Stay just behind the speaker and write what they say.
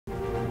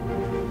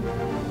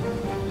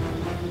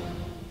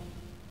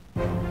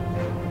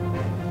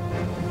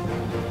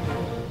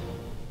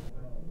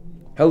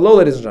Hello,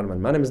 ladies and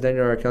gentlemen. My name is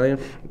Daniel Jacqueline.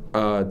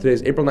 Today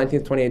is April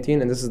 19th,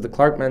 2018, and this is the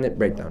Clark Mandate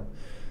Breakdown.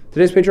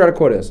 Today's patriotic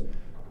quote is,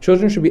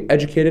 "Children should be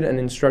educated and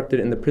instructed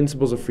in the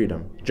principles of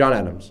freedom." John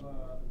Adams.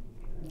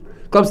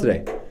 Clubs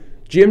today.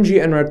 GMG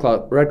and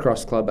Red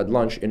Cross Club at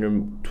lunch in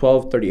room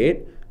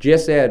 1238,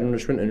 GSA at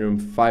enrichment in room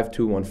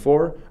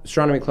 5214,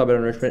 Astronomy Club at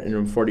enrichment in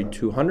room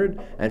 4200,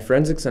 and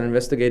Forensics and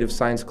Investigative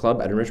Science Club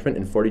at enrichment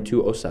in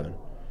 4207.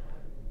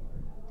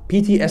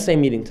 PTSA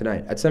meeting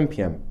tonight at 7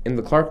 p.m. in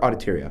the Clark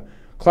Auditoria.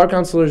 Clark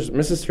counselors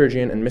Mrs.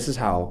 Sturgeon and Mrs.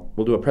 Howell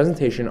will do a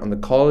presentation on the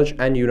college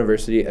and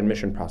university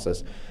admission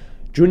process.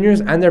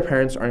 Juniors and their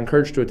parents are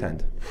encouraged to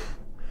attend.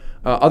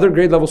 Other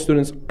grade level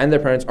students and their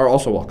parents are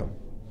also welcome.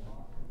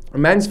 A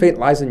man's fate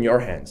lies in your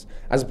hands.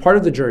 As a part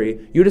of the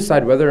jury, you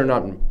decide whether or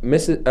not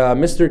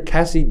Mr.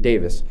 Cassie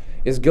Davis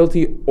is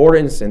guilty or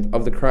innocent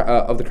of the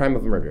crime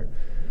of murder.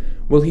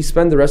 Will he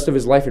spend the rest of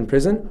his life in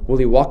prison? Will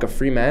he walk a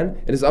free man?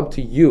 It is up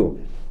to you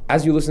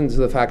as you listen to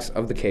the facts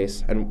of the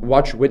case and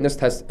watch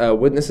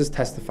witnesses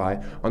testify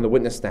on the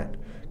witness stand.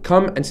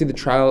 Come and see the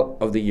trial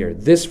of the year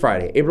this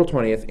Friday, April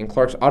 20th, in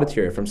Clark's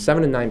Auditoria from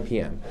 7 to 9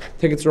 p.m.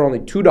 Tickets are only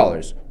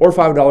 $2 or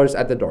 $5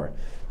 at the door.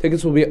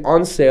 Tickets will be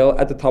on sale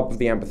at the top of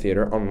the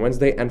amphitheater on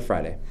Wednesday and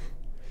Friday.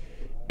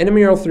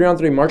 Intramural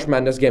 3-on-3 March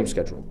Madness game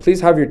schedule. Please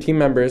have your team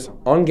members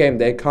on game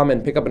day come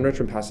and pick up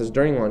enrichment passes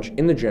during lunch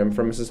in the gym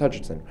from Mrs.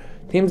 Hutchinson.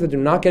 Teams that do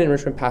not get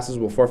enrichment passes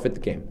will forfeit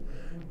the game.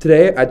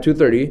 Today at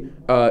 2:30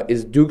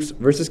 is Dukes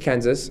versus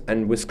Kansas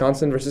and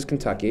Wisconsin versus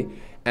Kentucky.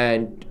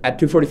 And at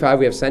 2:45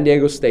 we have San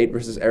Diego State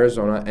versus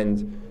Arizona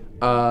and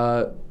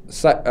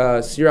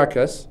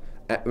Syracuse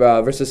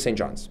versus St.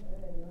 John's.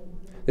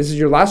 This is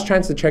your last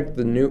chance to check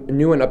the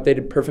new and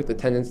updated perfect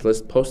attendance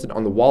list posted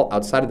on the wall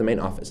outside of the main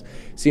office.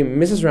 See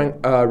Mrs.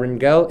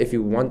 Rangel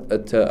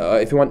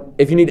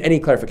if you need any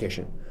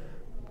clarification.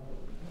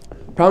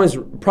 Prom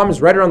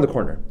is right around the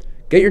corner.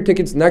 Get your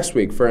tickets next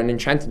week for an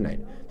enchanted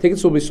night.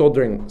 Tickets will be sold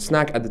during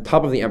snack at the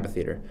top of the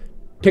amphitheater.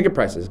 Ticket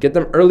prices. Get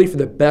them early for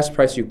the best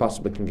price you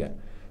possibly can get.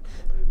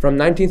 From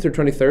 19th through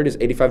 23rd is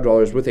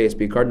 $85 with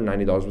ASB card and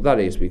 $90 without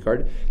ASB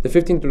card. The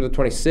 15th through the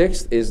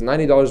 26th is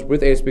 $90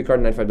 with ASB card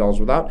and $95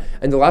 without.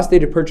 And the last day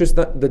to purchase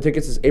the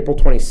tickets is April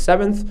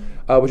 27th,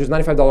 which is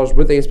 $95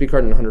 with ASB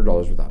card and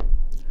 $100 without.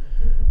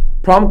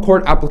 Prom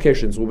court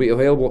applications will be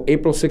available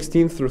April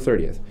 16th through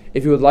 30th.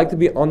 If you would like to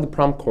be on the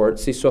prom court,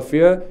 see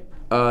Sophia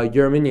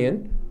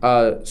Yerminian,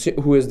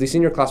 who is the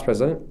senior class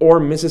president, or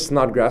Mrs.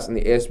 Snodgrass in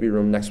the ASB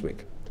room next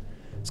week.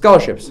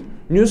 Scholarships.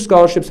 New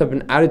scholarships have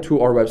been added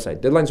to our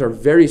website. Deadlines are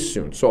very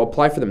soon, so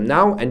apply for them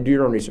now and do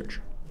your own research.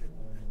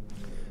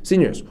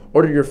 Seniors,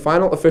 order your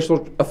final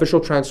official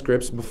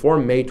transcripts before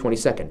May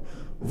 22nd.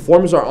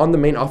 Forms are on the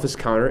main office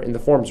counter in the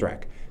forms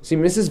rack. See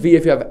Mrs. V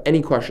if you have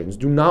any questions.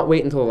 Do not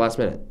wait until the last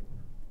minute.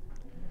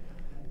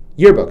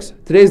 Yearbooks.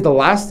 Today is the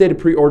last day to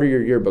pre-order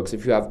your yearbooks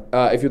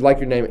if you'd like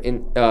your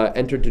name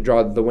entered to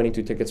draw the winning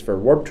 2 tickets for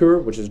Warped Tour,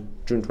 which is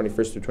June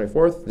 21st through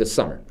 24th this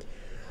summer.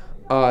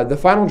 The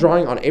final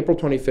drawing on April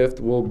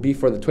 25th will be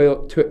for the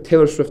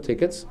Taylor Swift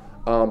tickets,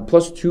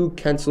 plus 2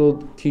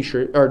 canceled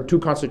two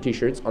concert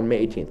T-shirts on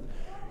May 18th.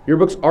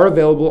 Yearbooks are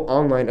available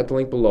online at the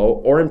link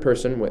below or in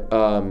person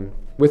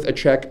with a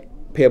check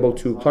payable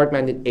to Clark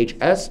Mandate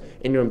HS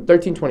in room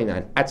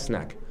 1329 at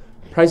Snack.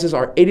 Prices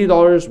are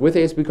 $80 with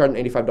ASB card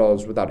and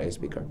 $85 without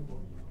ASB card.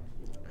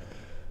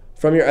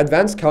 From your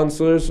advanced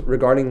counselors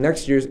regarding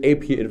next year's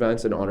AP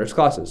Advanced and Honors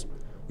classes.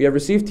 We have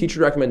received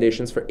teacher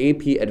recommendations for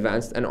AP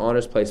Advanced and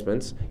Honors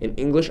placements in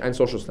English and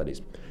Social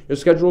Studies. Your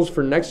schedules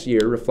for next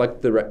year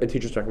reflect the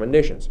teacher's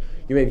recommendations.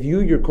 You may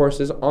view your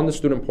courses on the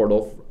student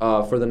portal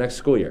for the next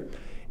school year.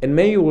 In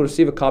May, you will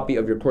receive a copy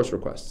of your course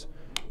requests.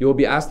 You will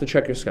be asked to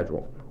check your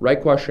schedule,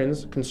 write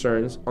questions,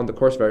 concerns on the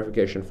course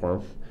verification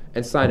form,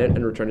 and sign it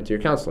and return it to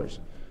your counselors.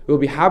 We will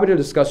be happy to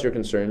discuss your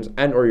concerns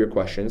and or your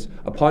questions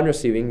upon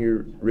receiving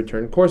your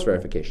returned course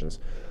verifications.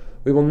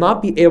 We will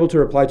not be able to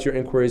reply to your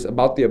inquiries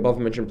about the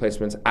above-mentioned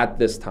placements at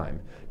this time.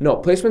 No,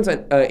 placements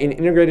in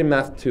Integrated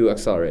Math 2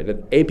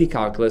 Accelerated, AP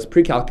Calculus,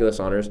 Pre-Calculus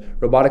Honors,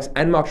 Robotics,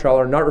 and Mock Trial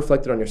are not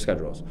reflected on your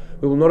schedules.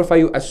 We will notify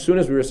you as soon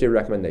as we receive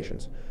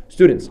recommendations.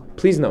 Students,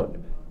 please note,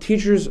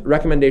 teachers'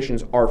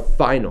 recommendations are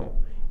final.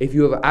 If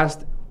you have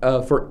asked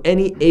for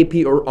any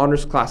AP or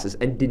honors classes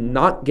and did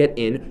not get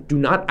in, do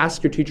not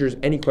ask your teachers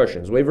any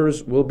questions.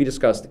 Waivers will be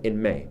discussed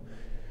in May.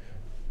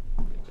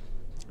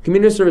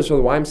 Community service for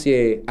the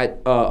YMCA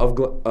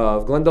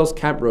of Glendale's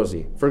Camp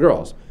Rosie for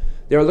girls.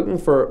 They are looking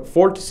for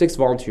 4 to 6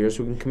 volunteers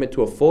who can commit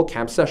to a full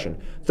camp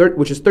session,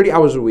 which is 30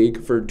 hours a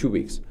week for 2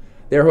 weeks.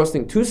 They are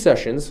hosting 2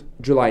 sessions,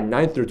 July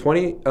 9th through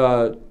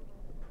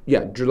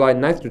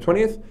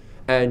 20th,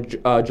 and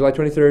July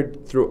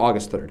 23rd through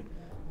August 3rd.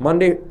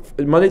 Monday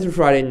through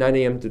Friday, 9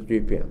 a.m. to 3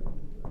 p.m.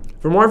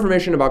 For more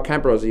information about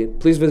Camp Rosie,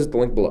 please visit the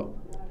link below.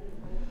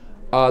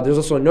 There's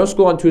also no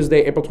school on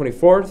Tuesday, April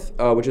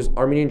 24th, which is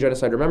Armenian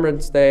Genocide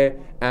Remembrance Day,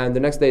 and the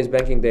next day is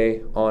Banking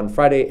Day on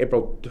Friday,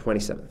 April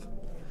 27th.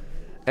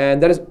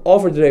 And that is all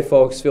for today,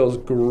 folks. Feels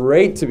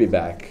great to be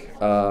back.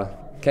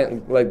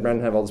 Can't let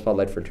Brandon have all the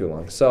spotlight for too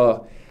long.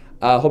 So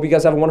hope you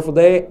guys have a wonderful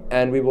day,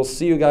 and we will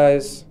see you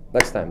guys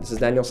next time. This is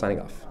Daniel signing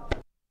off.